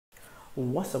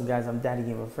What's up, guys? I'm Daddy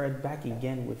Gamer Fred, back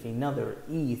again with another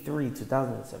E3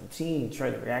 2017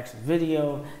 trailer reaction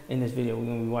video. In this video, we're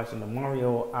going to be watching the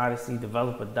Mario Odyssey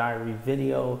Developer Diary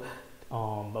video.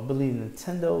 I believe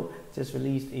Nintendo just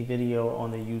released a video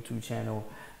on their YouTube channel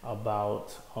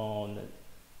about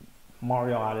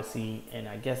Mario Odyssey, and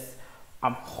I guess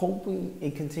I'm hoping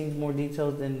it contains more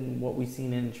details than what we've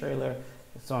seen in the trailer.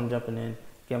 So I'm jumping in,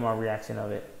 get my reaction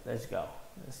of it. Let's go.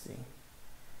 Let's see.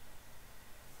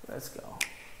 Let's go.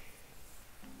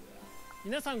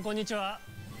 皆さんこんにちは。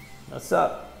 What's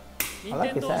up? I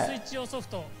like Nintendo his hat. スイッチ用ソフ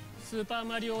トスーパー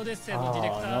マリオオデッセイのディレ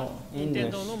クター、任天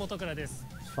堂の元倉です。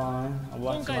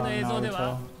 今回の映像で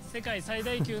は世界最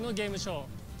大級のゲームショ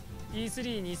ー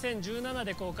E3-2017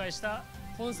 で公開した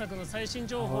本作の最新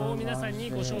情報を皆さんに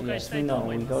ご紹介したいと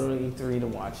思い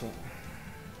ます。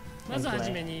まずは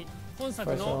じめに本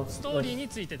作のストーリーに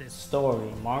ついてです。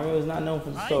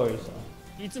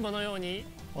いつものように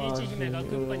ピーチ姫がク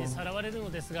ッパにさらわれるの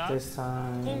ですが、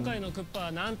今回のクッパ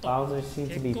はなんと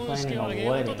結婚式を挙げ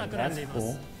ようと企んでいま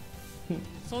す。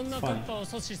そんなクッパを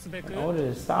阻止すべく、マ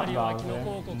リオはキノ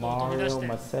コ王国を飛び出して、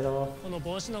この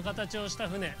帽子の形をした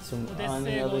船、オデッ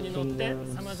セイ号に乗って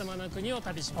さまざまな国を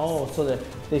旅します。Oh, so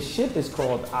the ship is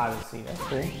called Odyssey. That's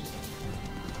cool.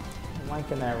 I'm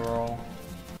liking that role.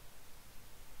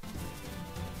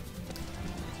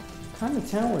 What kind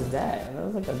of town was that? That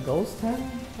was like a ghost town?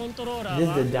 コントローラー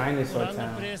はご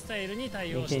覧のプレイスタイルに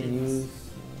対応しています。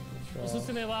おす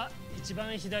すめは一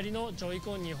番左のジョイ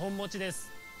コン2本持ちで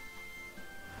す。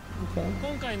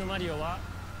今回のマリオは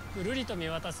ぐるりと見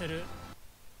渡せる。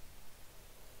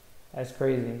That's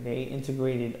crazy. They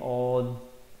integrated all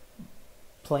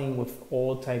playing with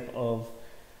all type of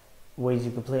ways you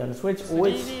could play on the Switch.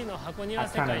 3D の箱庭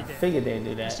世界で figured they'd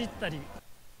do that. 走ったり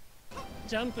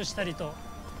ジャンプしたりと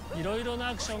いろいろな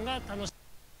アクションが楽し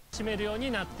めるように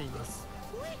なっています。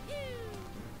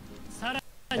さら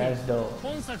に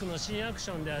本作の新アク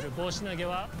ションである帽子投げ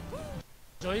は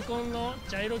ジョイコンの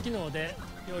ジャイロ機能で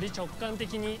より直感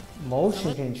的にさま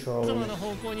ざまな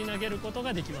方向に投げること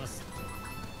ができます。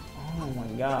こ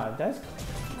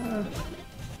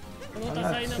の多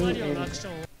彩なマリオのアクショ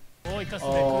ンを生かす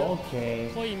べ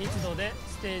く濃い密度で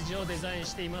ステージをデザイン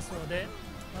していますので、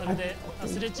まるでア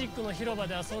スレチックの広場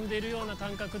で遊んでいるような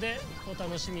感覚でお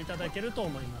楽しみいただけると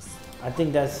思います。I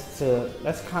think that's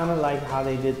kind of like how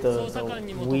they did the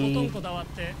Wii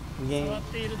game.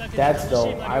 That's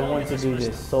dope. I want to do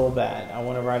this so bad. I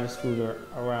want to ride a scooter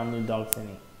around New Dog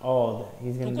City. Oh,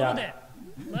 he's gonna die. ところで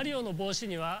マリオの帽子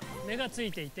には目がつ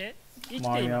いていて生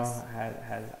きています。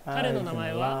彼の名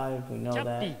前はキャ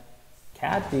ッピー。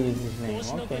帽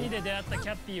子の国で出会ったキ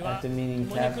ャッピーは共に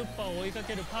クッパを追いか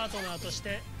けるパートナーとし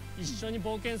て一緒に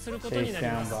冒険することになり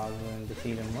ます。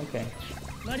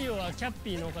マリオはキャッ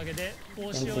ピーのおかげで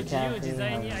帽子を自由自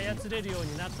在に操れるよう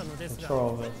になったのですが、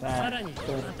さらに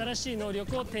新しい能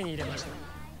力を手に入れました。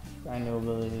そ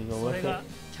れが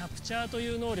キャプチャーと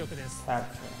いう能力です。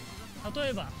例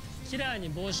えばキラーに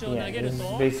帽子を投げると、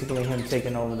なんと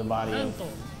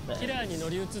キラーに乗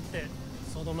り移って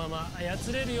そのまま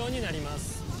操れるようになりま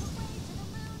す。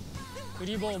ク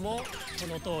リボーもこ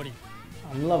の通り。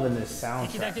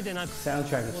敵だけでなく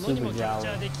物にもキャプチ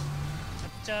ャーでき、キャ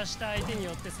プチャーした相手に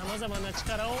よってさまざまな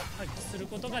力を発揮する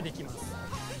ことができます。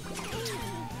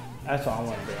That's what I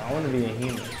want to do. I want to be a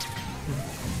human.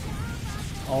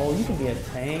 Oh, you can be a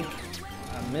tank.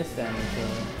 I missed that.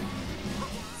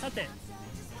 さて、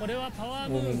これはパワー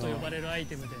ムーンと呼ばれるアイ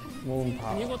テムで、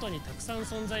見事にたくさん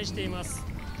存在しています。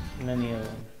Many of them.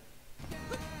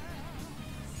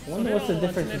 I wonder what's the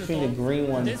difference between the green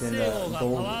ones and the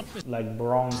gold, like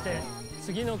bronze.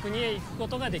 次の国へ行くこ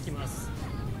とができます。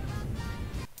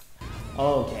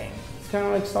Oh, okay. It's kind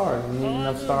of like stars. You need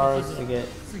enough stars to get.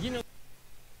 次の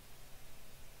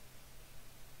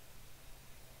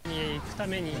国へ行くた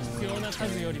めに必要な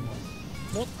数よりも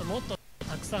もっともっと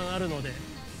たくさんあるので、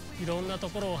いろんなと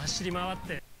ころを走り回っ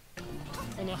て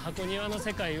この箱庭の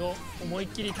世界を思いっ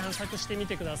きり探索してみ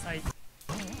てください。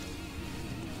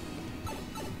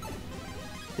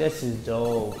This is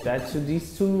dope.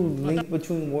 These two link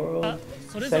between world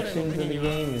sections of the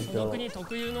game is dope. その国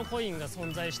特有のコインが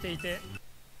存在していて、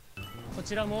こ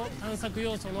ちらも探索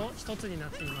要素の一つになっ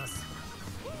ています。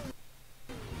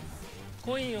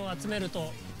コインを集める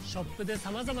とショップでさ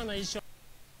まざまな衣装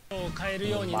を買える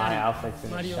ようになり、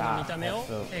マリオの見た目を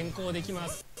変更できま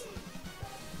す。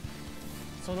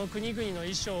その国々の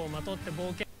衣装をまとって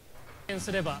冒険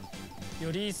すれば、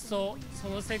より一層そ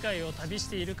の世界を旅し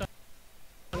ているか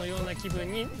のような気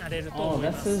分になれると思い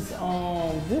ます。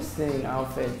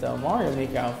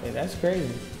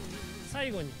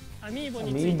最後にアミーボ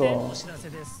についてお知ら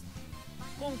せです。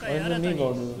今回新たにウ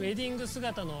ェディング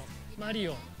姿のマリ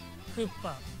オ、クッ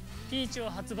パ、ピーチを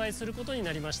発売することに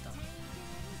なりました。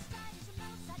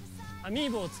アミ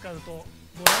ーボを使うとご覧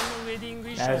のウェディング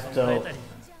衣装がもらえたり、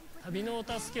旅のお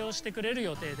助けをしてくれる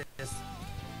予定です。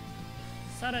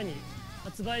さらに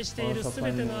発売しているす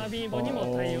べてのアミーボに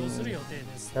も対応する予定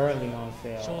です。詳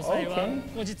細は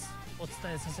後日お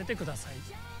伝えさせてください。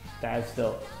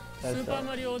スーパー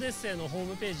マリオオデッセイのホー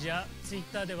ムページやツイッ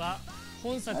ターでは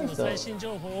本作の最新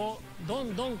情報をど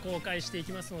んどん公開してい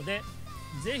きますので、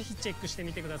ぜひチェックして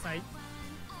みてください。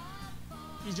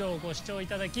以上ご視聴い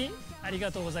ただきあり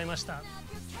がとうございました。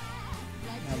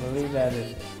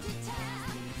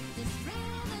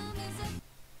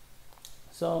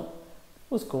So, it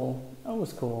was cool. That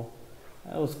was cool.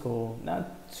 That was cool.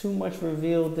 Not too much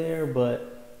revealed there, but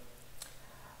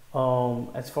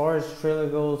as far as trailer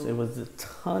goes, it was a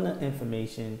ton of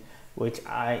information, which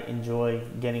I enjoy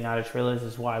getting out of trailers.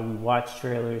 Is why we watch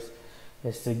trailers,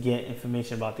 is to get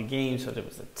information about the game. So there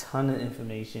was a ton of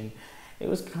information. It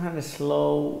was kind of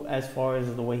slow as far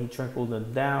as the way he trickled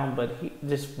it down, but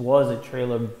this was a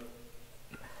trailer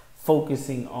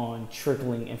focusing on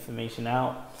trickling information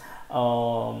out.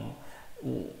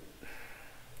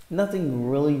 Nothing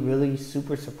really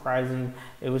super surprising.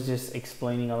 It was just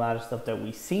explaining a lot of stuff that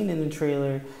we've seen in the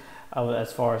trailer,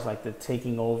 as far as like the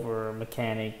taking over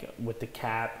mechanic with the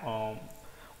cap,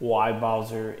 why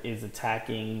Bowser is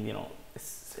attacking. You know,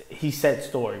 he said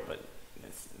story, but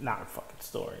it's not a fucking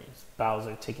story. It's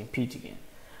Bowser taking Peach again.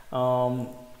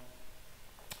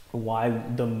 Why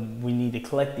we need to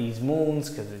collect these moons,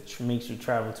 because it makes you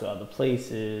travel to other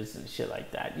places and shit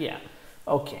like that. Yeah,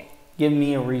 okay. Give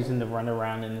me a reason to run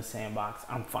around in the sandbox.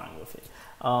 I'm fine with it.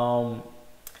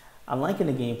 I'm liking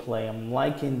the gameplay. I'm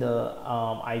liking the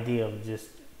idea of just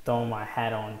throwing my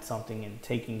hat on something and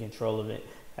taking control of it.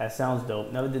 That sounds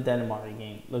dope. Never did that in a Mario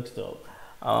game. Looks dope.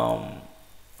 I'm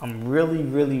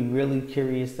really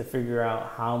curious to figure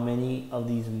out how many of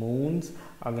these moons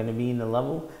are going to be in the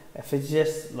level. If it's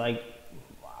just like,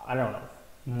 I don't know,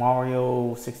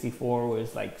 Mario 64 where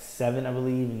it's like 7, I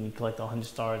believe, and you collect 100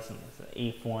 stars and it's the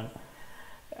 8th one.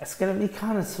 That's going to be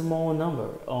kind of small number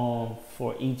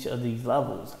for each of these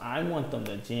levels. I want them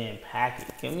to jam pack it.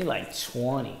 Give me like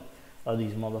 20 of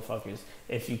these motherfuckers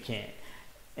if you can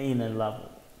in a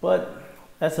level. But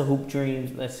that's a hoop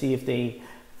dream. Let's see if they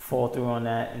fall through on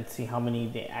that and see how many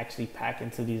they actually pack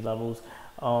into these levels.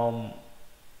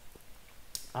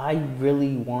 I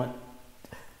really want,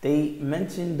 they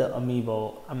mentioned the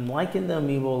amiibo. I'm liking the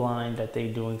amiibo line that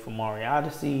they're doing for Mario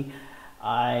Odyssey.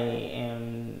 I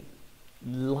am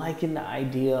liking the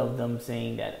idea of them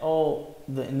saying that, oh,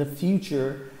 in the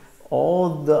future, all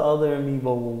the other amiibo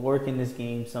will work in this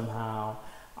game somehow.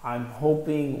 I'm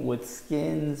hoping with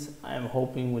skins.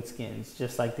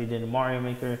 Just like they did in Mario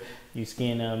Maker. You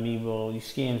scan an amiibo, you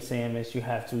scan Samus, you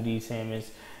have 2D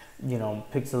Samus, you know,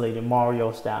 pixelated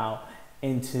Mario style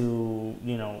into,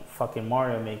 you know, fucking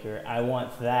Mario Maker. I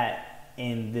want that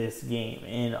in this game,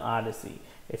 in Odyssey.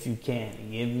 If you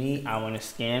can, give me, I want to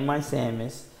scan my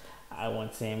Samus. I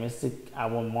want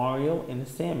Mario in the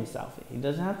Samus outfit. He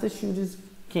doesn't have to shoot his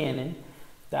cannon.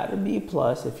 That would be a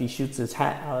plus if he shoots his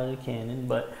hat out of the cannon.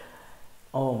 But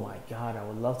oh my god, I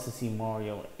would love to see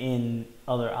Mario in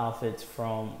other outfits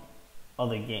from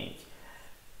other games.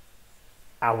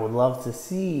 I would love to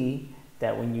see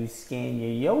that when you scan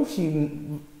your Yoshi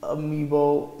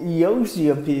amiibo, Yoshi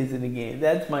appears in the game.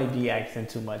 That might be asking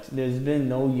too much. There's been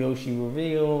no Yoshi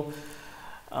reveal,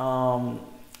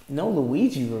 no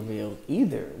Luigi reveal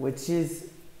either, which is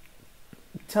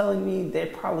telling me they're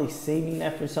probably saving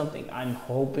that for something. I'm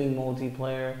hoping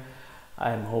multiplayer,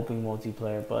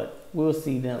 but we'll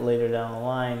see that later down the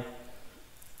line.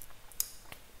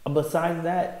 Besides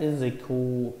that, it is a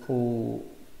cool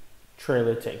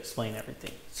trailer to explain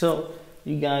everything. So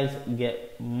you guys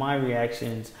get my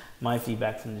reactions, my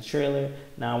feedback from the trailer.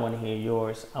 Now I want to hear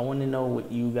yours. I want to know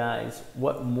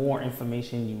what more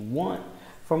information you want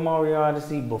from Mario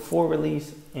Odyssey before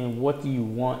release, and what do you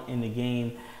want in the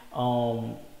game,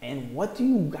 and what do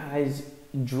you guys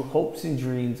hopes and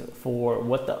dreams for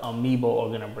what the amiibo are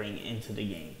going to bring into the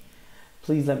game.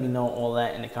 Please let me know all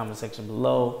that in the comment section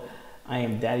below. I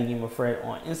am Daddy Gamer Fred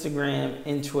on Instagram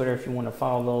and Twitter. If you want to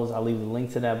follow those, I'll leave the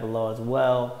link to that below as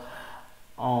well.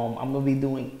 I'm going to be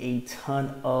doing a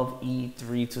ton of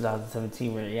E3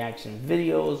 2017 reaction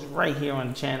videos right here on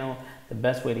the channel. The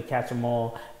best way to catch them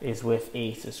all is with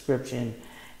a subscription.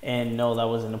 And no, that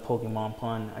wasn't a Pokemon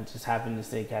pun. I just happened to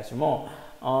say catch them all.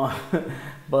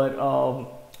 But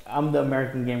I'm the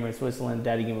American Gamer in Switzerland,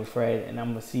 Daddy Gamer Fred, and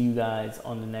I'm going to see you guys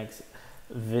on the next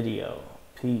video.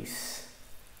 Peace.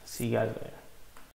 See you guys later.